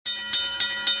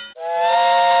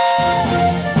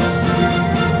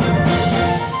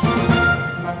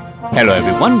Hello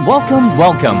everyone,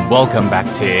 welcome back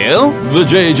to The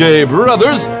JJ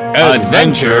Brothers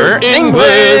Adventure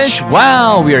English.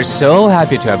 Wow, we are so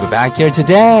happy to have you back here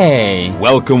today.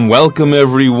 Welcome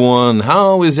everyone.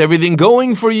 How is everything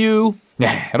going for you?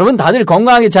 네, 여러분 다들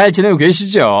건강하게 잘 지내고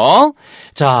계시죠?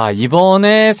 자,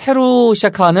 이번에 새로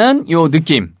시작하는 요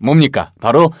느낌 뭡니까?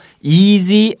 바로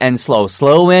easy and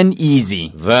slow and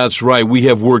easy. That's right. We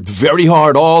have worked very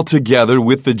hard all together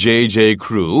with the JJ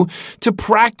crew to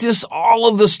practice all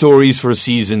of the stories for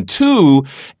season 2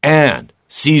 and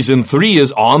Season 3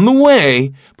 is on the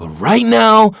way, but right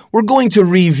now we're going to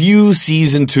review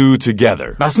Season 2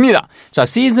 together. 맞습니다. 자,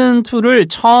 Season 2를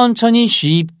천천히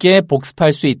쉽게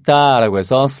복습할 수 있다라고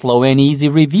해서 Slow and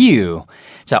Easy Review.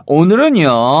 자,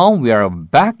 오늘은요, we are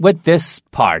back with this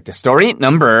part. Story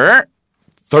number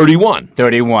 31.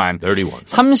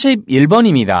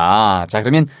 31번입니다. 자,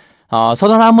 그러면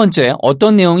서단 한 번째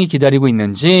어떤 내용이 기다리고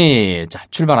있는지 자,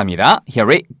 출발합니다. Here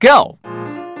we go.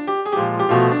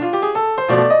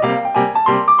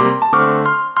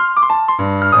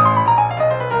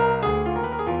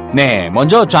 네,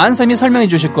 먼저 존 쌤이 설명해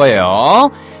주실 거예요.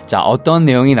 자, 어떤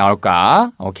내용이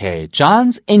나올까? 오케이,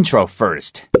 John's intro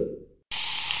first.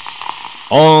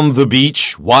 On the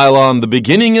beach, while on the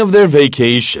beginning of their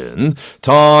vacation,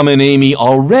 Tom and Amy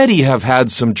already have had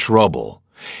some trouble.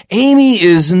 Amy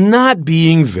is not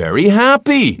being very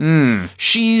happy.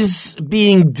 She's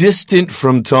being distant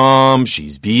from Tom.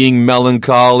 She's being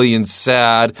melancholy and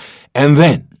sad. And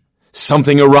then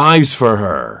something arrives for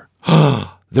her.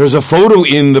 There's a photo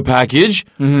in the package.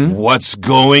 What's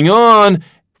going on?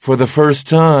 For the first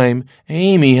time,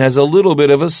 Amy has a little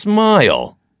bit of a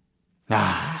smile.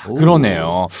 아,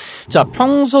 그러네요. 자,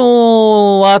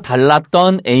 평소와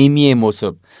달랐던 에이미의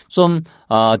모습. 좀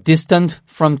distant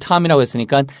from Tom이라고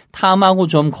했으니까 탐하고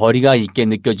좀 거리가 있게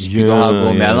느껴지기도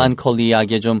하고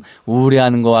멜랑콜리하게 좀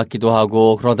우울해하는 것 같기도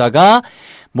하고 그러다가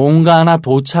뭔가 하나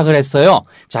도착을 했어요.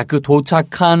 자, 그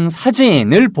도착한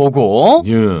사진을 보고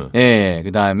예,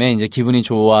 그다음에 이제 기분이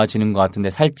좋아지는 것 같은데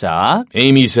살짝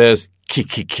Amy says,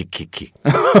 킥킥킥킥킥.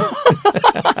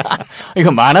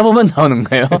 이거 만화 보면 나오는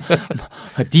거예요.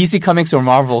 DC Comics or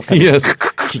Marvel. Yes.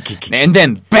 And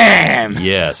then bam.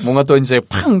 Yes. 뭔가 또 이제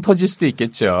팡 터질 수도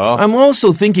있겠죠. I'm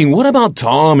also thinking, what about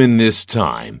Tom in this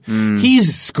time?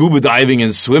 He's scuba diving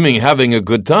and swimming, having a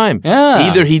good time. Yeah.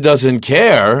 Either he doesn't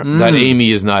care that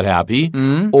Amy is not happy,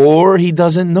 or he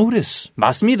doesn't notice.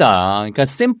 맞습니다. 그러니까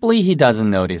simply he doesn't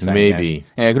notice. Maybe.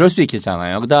 예, 그럴 수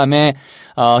있겠잖아요. 그다음에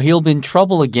he'll be in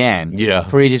trouble again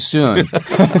pretty soon.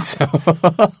 So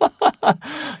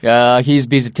he's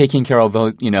busy taking care of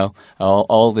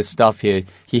all the stuff he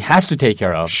has to take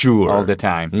care of all the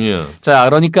time. Yeah. 자,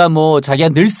 그러니까 뭐 자기가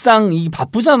늘상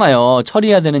바쁘잖아요.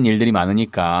 처리해야 되는 일들이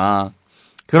많으니까.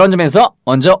 그런 점에서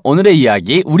먼저 오늘의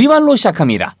이야기 우리말로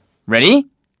시작합니다. Ready?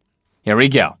 Here we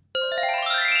go.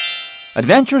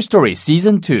 Adventure Story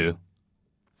Season 2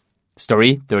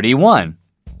 Story 31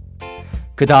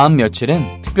 그 다음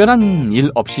며칠은 특별한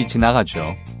일 없이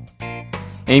지나가죠.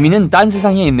 에이미는 딴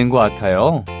세상에 있는 것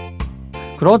같아요.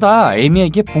 그러다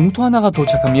에이미에게 봉투 하나가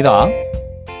도착합니다.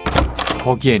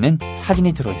 거기에는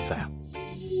사진이 들어있어요.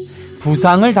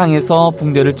 부상을 당해서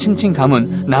붕대를 칭칭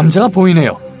감은 남자가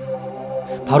보이네요.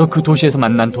 바로 그 도시에서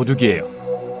만난 도둑이에요.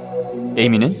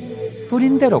 에이미는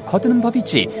뿌린 대로 거두는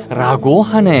법이지 라고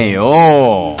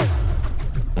하네요.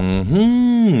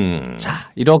 자,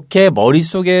 이렇게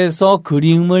머릿속에서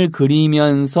그림을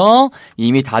그리면서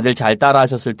이미 다들 잘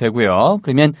따라하셨을 테고요.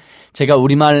 그러면 제가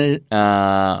우리말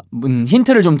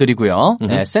힌트를 좀 드리고요.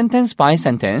 Sentence by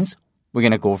sentence, we're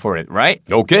gonna go for it, right?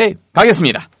 Okay.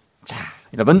 가겠습니다. 자,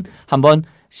 여러분 한번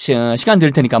시간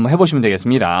드릴 테니까 한번 해보시면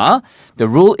되겠습니다. The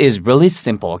rule is really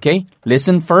simple, okay?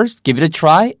 Listen first, give it a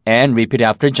try, and repeat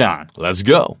after John. Let's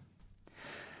go.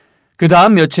 그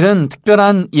다음 며칠은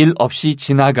특별한 일 없이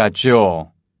지나가죠.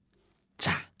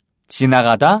 자,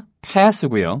 지나가다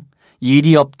pass고요.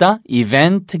 일이 없다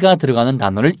event가 들어가는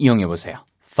단어를 이용해 보세요.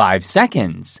 5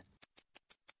 seconds.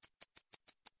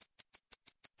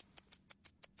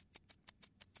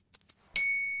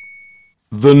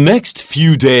 The next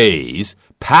few days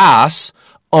pass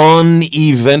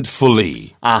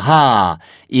uneventfully. 아하,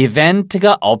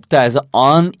 event가 없다 해서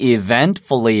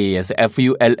uneventfully 해서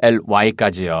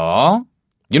F-U-L-L-Y까지요.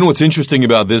 You know what's interesting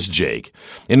about this, Jake?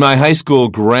 In my high school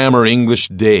grammar English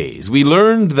days, we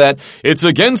learned that it's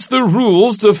against the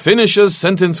rules to finish a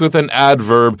sentence with an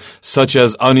adverb such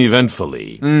as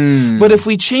uneventfully. But if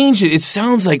we change it, it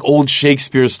sounds like old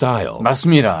Shakespeare style.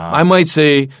 맞습니다. I might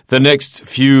say, the next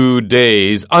few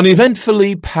days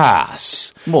uneventfully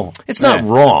pass. It's not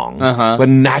wrong, but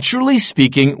naturally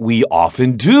speaking, we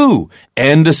often do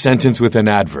end a sentence with an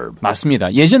adverb.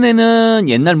 맞습니다. 예전에는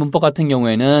옛날 문법 같은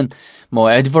경우에는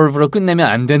adverb로 끝내면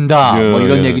안 된다.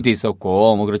 이런 얘기도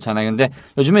있었고, 그렇잖아요. 근데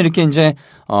요즘에 이렇게 이제,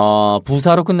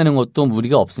 부사로 끝내는 것도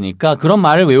무리가 없으니까 그런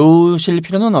말을 외우실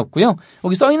필요는 없고요.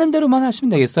 여기 써 있는 대로만 하시면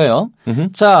되겠어요.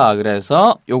 자,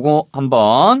 그래서 요거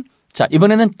한번, 자,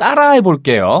 이번에는 따라해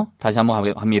볼게요. 다시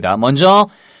한번 합니다. 먼저,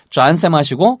 존쌤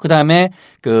하시고, 그 다음에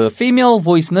그 female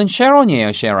voice는 Sharon이에요,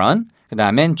 Sharon. 그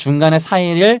다음엔 중간에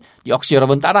사이를 역시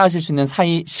여러분 따라하실 수 있는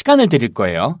사이 시간을 드릴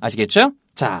거예요. 아시겠죠?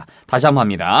 자, 다시 한번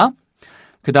합니다.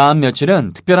 그 다음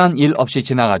며칠은 특별한 일 없이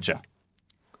지나가죠.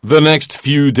 The next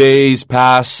few days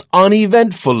pass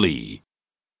uneventfully.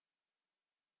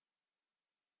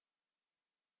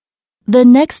 The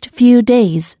next few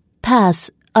days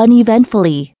pass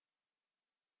uneventfully.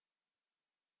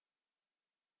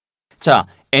 자,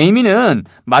 에이미는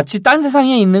마치 딴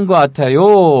세상에 있는 것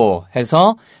같아요.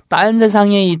 해서 딴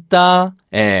세상에 있다.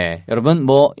 여러분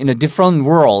in a different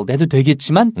world 해도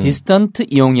되겠지만 distant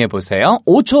이용해 보세요.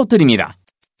 5초 드립니다.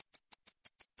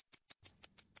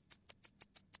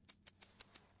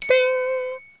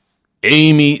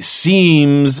 Amy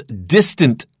seems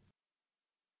distant.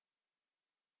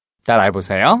 따라해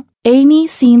보세요. Amy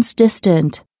seems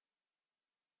distant.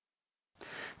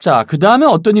 자, 그 다음에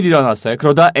어떤 일이 일어났어요?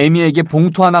 그러다 에미에게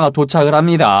봉투 하나가 도착을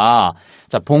합니다.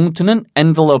 자, 봉투는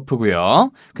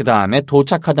envelope고요. 그 다음에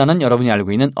도착하다는 여러분이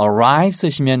알고 있는 arrive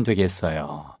쓰시면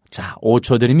되겠어요. 자,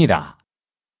 5초 드립니다.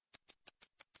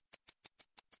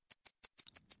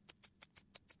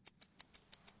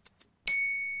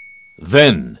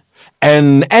 Then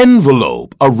an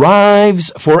envelope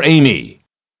arrives for Amy.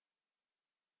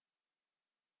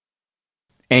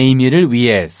 에이미를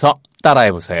위해서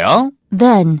따라해 보세요.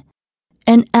 Then,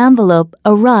 an envelope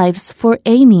arrives for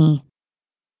Amy.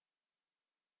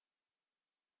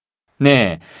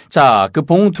 네. 자, 그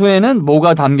봉투에는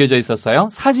뭐가 담겨져 있었어요?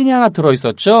 사진이 하나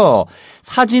들어있었죠?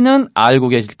 사진은 알고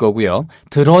계실 거고요.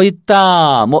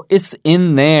 들어있다, it's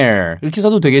in there. 이렇게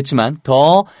써도 되겠지만,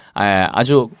 더,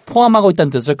 아주 포함하고 있다는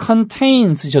뜻을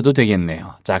contain 쓰셔도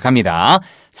되겠네요. 자, 갑니다.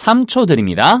 3초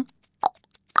드립니다.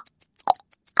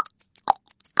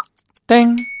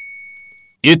 땡.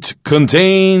 It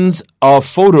contains a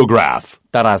photograph.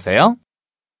 따라하세요.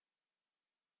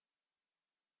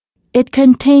 It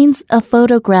contains a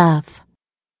photograph.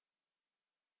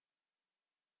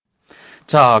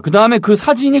 자, 그 다음에 그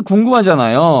사진이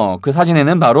궁금하잖아요. 그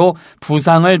사진에는 바로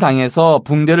부상을 당해서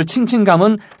붕대를 칭칭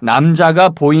감은 남자가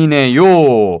보이네요.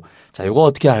 자, 이거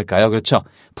어떻게 할까요? 그렇죠.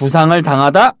 부상을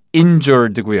당하다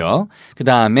injured고요. 그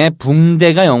다음에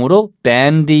붕대가 영어로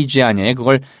bandage 아니에요.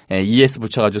 그걸 es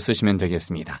붙여가지고 쓰시면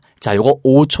되겠습니다. 자, 이거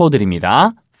 5초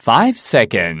드립니다. 5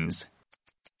 seconds.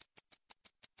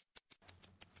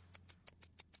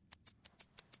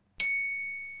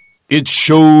 It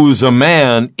shows a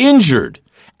man injured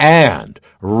and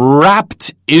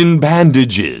wrapped in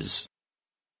bandages.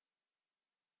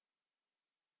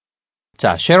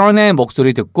 자, 쉐런의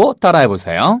목소리 듣고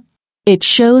따라해보세요. It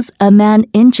shows a man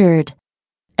injured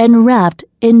and wrapped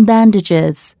in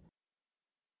bandages.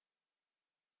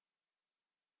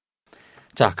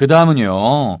 자, 그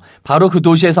다음은요. 바로 그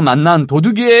도시에서 만난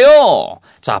도둑이에요.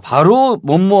 자, 바로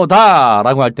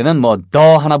뭐뭐다라고 할 때는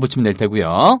더 하나 붙이면 될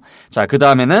테고요. 자, 그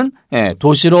다음에는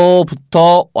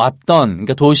도시로부터 왔던,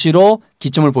 그러니까 도시로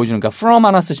기점을 보여주는, 그러니까 from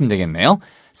하나 쓰시면 되겠네요.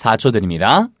 4초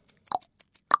드립니다.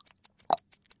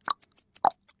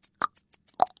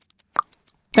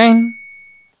 땡.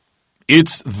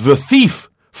 It's the thief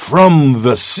from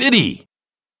the city.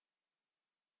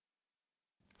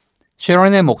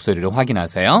 쉐런의 목소리로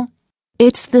확인하세요.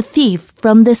 It's the thief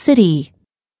from the city.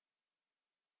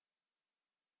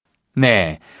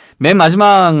 네, 맨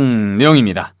마지막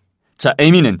내용입니다. 자,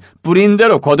 에이미는 뿌린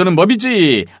대로 거두는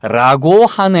법이지 라고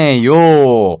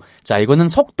하네요. 자, 이거는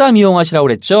속담 이용하시라고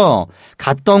그랬죠.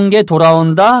 갔던 게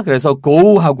돌아온다. 그래서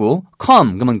go하고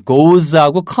come, 그러면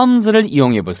goes하고 comes를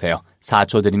이용해 보세요.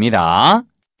 4초 드립니다.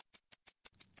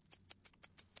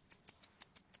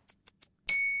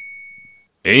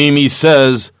 Amy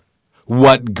says,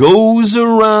 what goes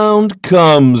around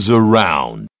comes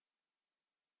around.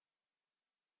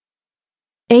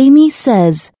 Amy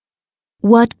says,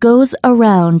 what goes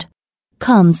around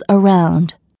comes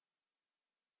around.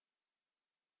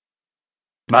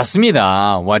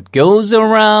 맞습니다. What goes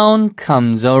around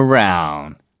comes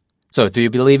around. So, do you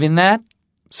believe in that?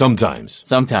 Sometimes.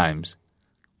 Sometimes.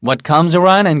 What comes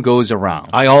around and goes around.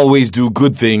 I always do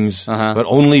good things, but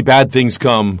only bad things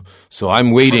come. So I'm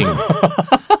waiting.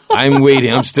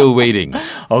 I'm still waiting.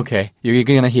 Okay, you're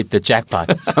gonna hit the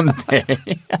jackpot someday.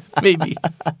 Maybe.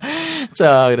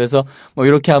 자, 그래서 뭐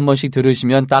이렇게 한 번씩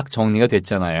들으시면 딱 정리가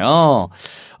됐잖아요.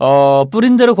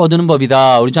 뿌린 대로 거두는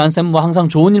법이다. 우리 잔쌤 뭐 항상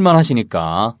좋은 일만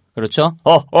하시니까. 그렇죠?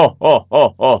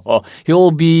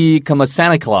 He'll become a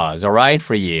Santa Claus, alright,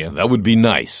 for you. That would be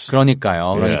nice.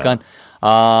 그러니까요. 그러니까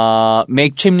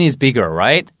make chimneys bigger,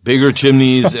 right? Bigger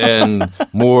chimneys and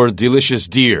more delicious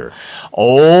deer.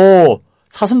 오,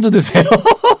 사슴도 드세요?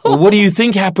 Well, what do you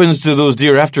think happens to those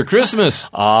deer after Christmas?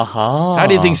 아하. How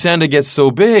do you think Santa gets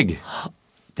so big?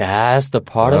 That's the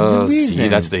part of the reason. See,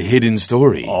 that's the hidden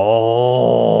story.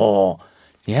 Oh.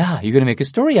 Yeah, you're gonna make a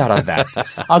story out of that.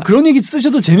 그런 얘기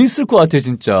쓰셔도 재밌을 것 같아요,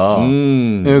 진짜.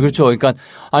 네, 그렇죠. 그러니까,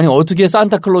 아니, 어떻게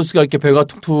산타클로스가 이렇게 배가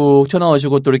툭툭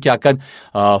튀어나오시고 또 이렇게 약간,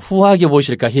 후하게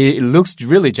보실까? He looks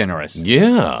really generous.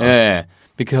 Yeah. 네,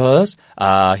 because,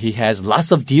 he has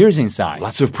lots of deers inside.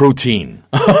 Lots of protein.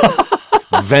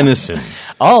 Venison.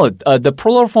 The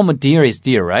plural form of deer is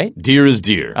deer, right? Deer is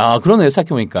deer. 그러네요,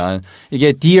 생각해보니까.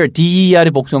 이게 deer,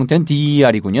 D-E-R이 복수형태는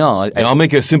D-E-R이군요. I'll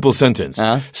make a simple sentence.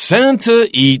 Santa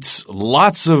eats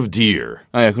lots of deer.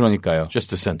 네, 그러니까요.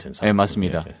 Just a sentence. 네,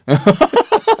 맞습니다.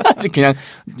 그냥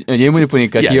예문을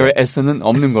보니까 deer S는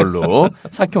없는 걸로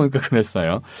생각해보니까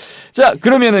그랬어요. 자,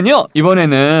 그러면은요,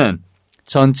 이번에는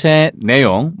전체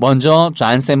내용 먼저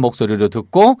존쌤 목소리로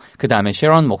듣고 그 다음에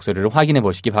셰런 목소리를 확인해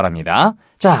보시기 바랍니다.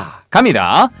 자,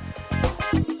 갑니다.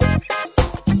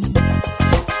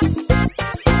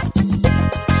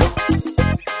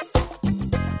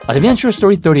 Adventure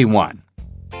Story 31.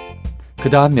 그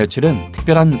다음 며칠은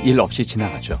특별한 일 없이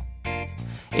지나가죠.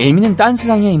 에이미는 딴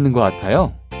세상에 있는 것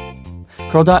같아요.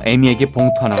 그러다 에이미에게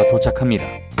봉투 하나가 도착합니다.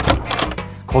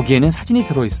 거기에는 사진이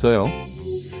들어있어요.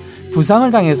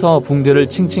 부상을 당해서 붕대를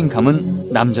칭칭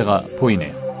감은 남자가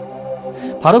보이네요.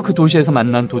 바로 그 도시에서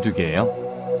만난 도둑이에요.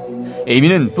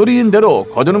 에이미는 뿌리는 대로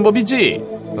거두는 법이지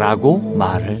라고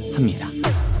말을 합니다.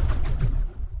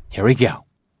 Here we go.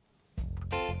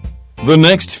 The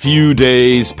next few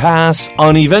days pass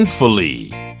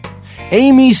uneventfully.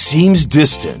 Amy seems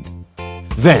distant.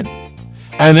 Then,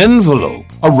 an envelope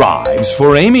arrives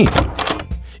for Amy.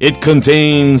 It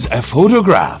contains a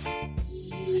photograph.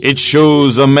 It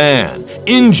shows a man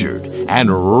injured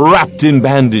and wrapped in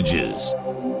bandages.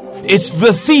 It's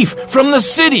the thief from the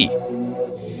city.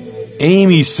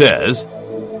 Amy says,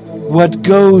 "What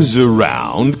goes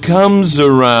around comes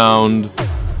around."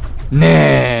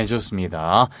 네,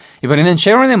 좋습니다. 이번에는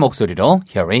셰런의 목소리로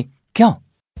Here we go.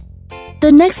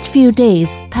 The next few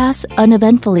days pass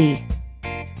uneventfully.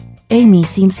 Amy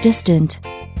seems distant.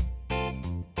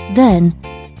 Then,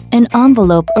 an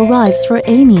envelope arrives for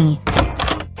Amy.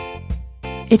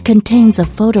 It contains a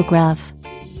photograph.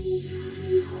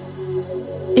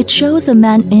 It shows a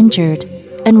man injured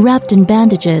and wrapped in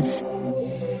bandages.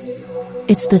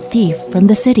 It's the thief from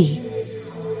the city.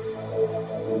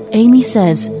 Amy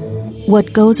says,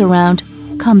 "What goes around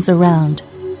comes around."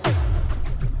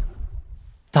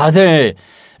 다들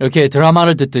이렇게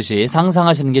드라마를 듣듯이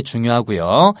상상하시는 게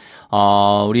중요하고요.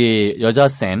 우리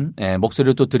여자쌤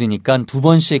목소리를 또 들으니까 두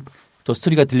번씩 또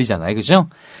스토리가 들리잖아요. 그죠?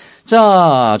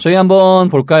 자, 저희 한번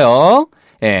볼까요?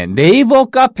 네이버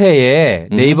카페에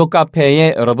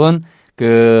여러분,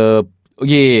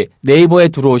 여기 네이버에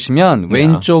들어오시면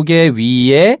왼쪽에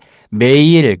위에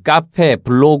메일, 카페,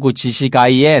 블로그, 지식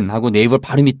IN 하고 네이버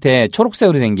바로 밑에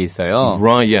초록색으로 된 게 있어요.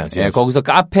 Right, yes. 거기서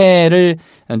카페를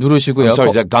누르시고요. I'm sorry,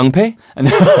 is that 강페?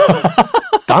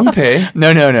 강페? No.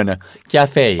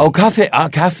 카페. 카페.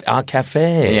 카페.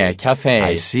 예, 카페.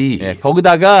 I see. 예,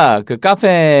 거기다가 그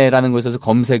카페라는 곳에서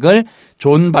검색을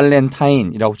존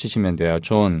발렌타인이라고 치시면 돼요.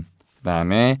 존.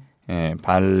 그다음에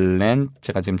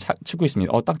제가 지금 치고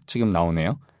있습니다. 딱 지금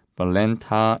나오네요.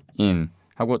 발렌타인.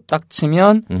 하고 딱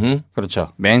치면 그렇죠.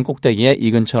 맨 꼭대기에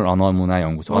이근철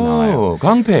언어문화연구소가 나와요.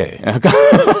 강페.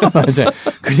 맞아요.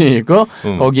 그리고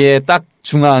거기에 딱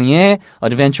중앙에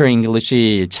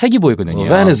어드벤처잉글리시 책이 보이거든요.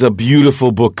 That is a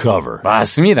beautiful book cover.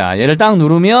 맞습니다. 얘를 딱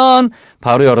누르면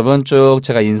바로 여러분 쭉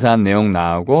제가 인사한 내용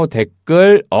나오고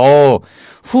댓글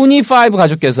후니5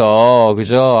 가족께서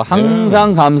그죠?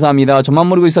 항상 감사합니다. 저만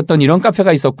모르고 있었던 이런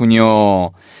카페가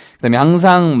있었군요. 그다음에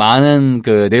항상 많은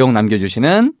그 내용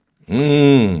남겨주시는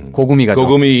고구미 가족.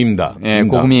 고구미임당. 예,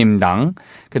 고구미임당.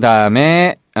 그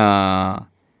다음에,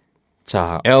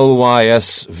 자.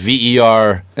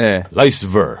 LYSVER. 예.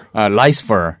 라이스ver.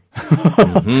 라이스ver.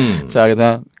 자, 그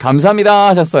다음, 감사합니다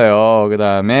하셨어요. 그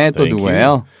다음에 또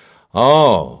누구예요?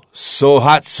 So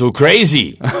hot, so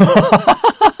crazy.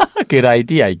 Good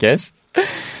idea, I guess.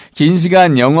 긴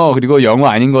시간 영어 그리고 영어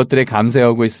아닌 것들에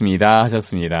감사하고 있습니다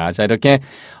하셨습니다. 자 이렇게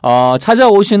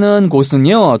찾아오시는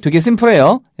곳은요 되게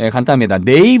심플해요. 예, 간단합니다.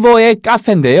 네이버의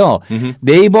카페인데요.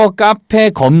 네이버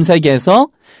카페 검색에서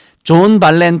존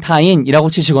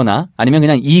발렌타인이라고 치시거나 아니면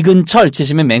그냥 이근철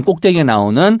치시면 맨 꼭대기에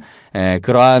나오는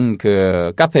그러한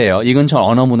그 카페예요. 이근철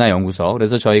언어문화연구소.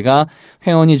 그래서 저희가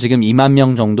회원이 지금 2만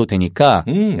명 정도 되니까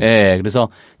예, 그래서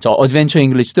저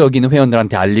어드벤처잉글리시도 여기 있는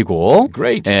회원들한테 알리고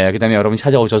Great. 예, 그다음에 여러분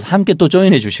찾아오셔서 함께 또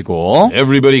조인해 주시고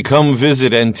Everybody come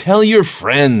visit and tell your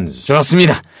friends.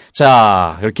 좋습니다.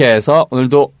 자, 이렇게 해서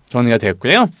오늘도 정리가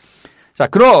됐고요. 자,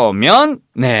 그러면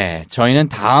네, 저희는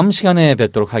다음 시간에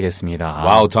뵙도록 하겠습니다.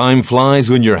 Wow, time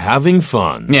flies when you're having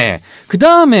fun. 네, 그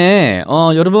다음에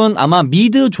여러분 아마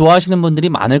미드 좋아하시는 분들이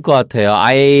많을 것 같아요.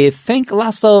 I think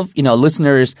lots of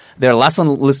listeners, there are lots of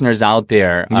listeners out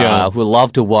there who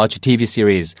love to watch TV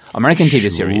series, American TV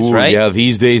series, Ooh, right? Yeah,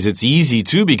 these days it's easy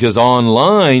too because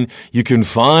online you can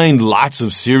find lots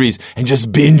of series and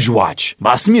just binge watch.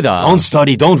 맞습니다. Don't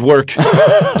study, don't work,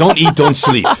 don't eat, don't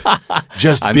sleep.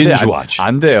 Just binge watch.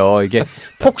 안 돼요. 이게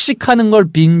폭식하는 걸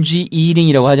binge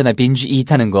eating이라고 하잖아요. binge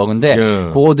eat 하는 거. 근데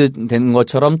그거 되는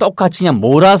것처럼 똑같이 그냥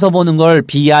몰아서 보는 걸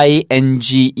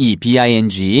binge,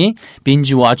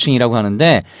 binge watching이라고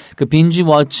하는데 그 binge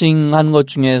watching 하는 것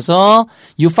중에서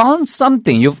you found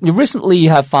something. You recently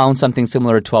have found something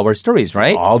similar to our stories,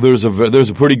 right? Oh, there's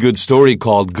a pretty good story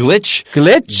called Glitch.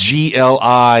 Glitch?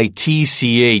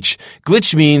 Glitch.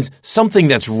 Glitch means something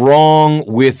that's wrong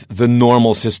with the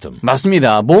normal system.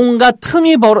 맞습니다. 뭔가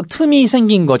틈이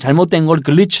생긴 거, 잘못된 걸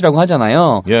글리치라고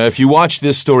하잖아요. Yeah, if you watch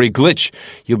this story, Glitch,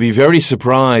 you'll be very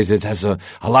surprised. It has a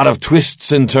lot of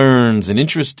twists and turns, an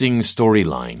interesting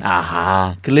storyline.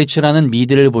 아하, 글리치라는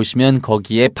미드를 보시면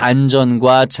거기에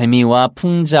반전과 재미와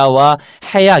풍자와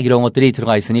해악 이런 것들이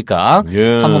들어가 있으니까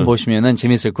한번 보시면은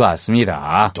재밌을 것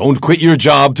같습니다. Don't quit your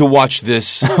job to watch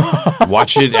this.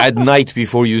 Watch it at night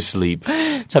before you sleep.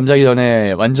 잠자기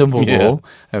전에 완전 보고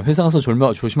회사 가서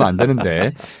조시면 안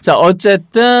되는데. 자,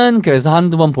 어쨌든 그래서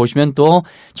한두 번 보시면 또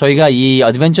저희가 이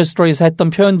어드벤처 스토리에서 했던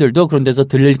표현들도 그런 데서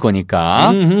들릴 거니까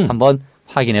한번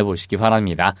확인해 보시기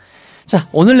바랍니다. 자,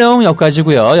 오늘 내용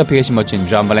여기까지고요. 옆에 계신 멋진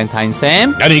존 발렌타인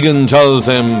쌤. 이근철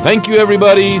쌤. Thank you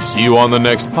everybody. See you on the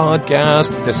next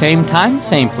podcast. The same time,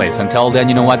 same place. Until then,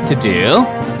 you know what to do.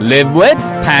 Live with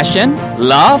passion,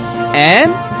 love,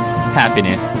 and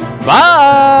happiness.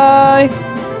 Bye!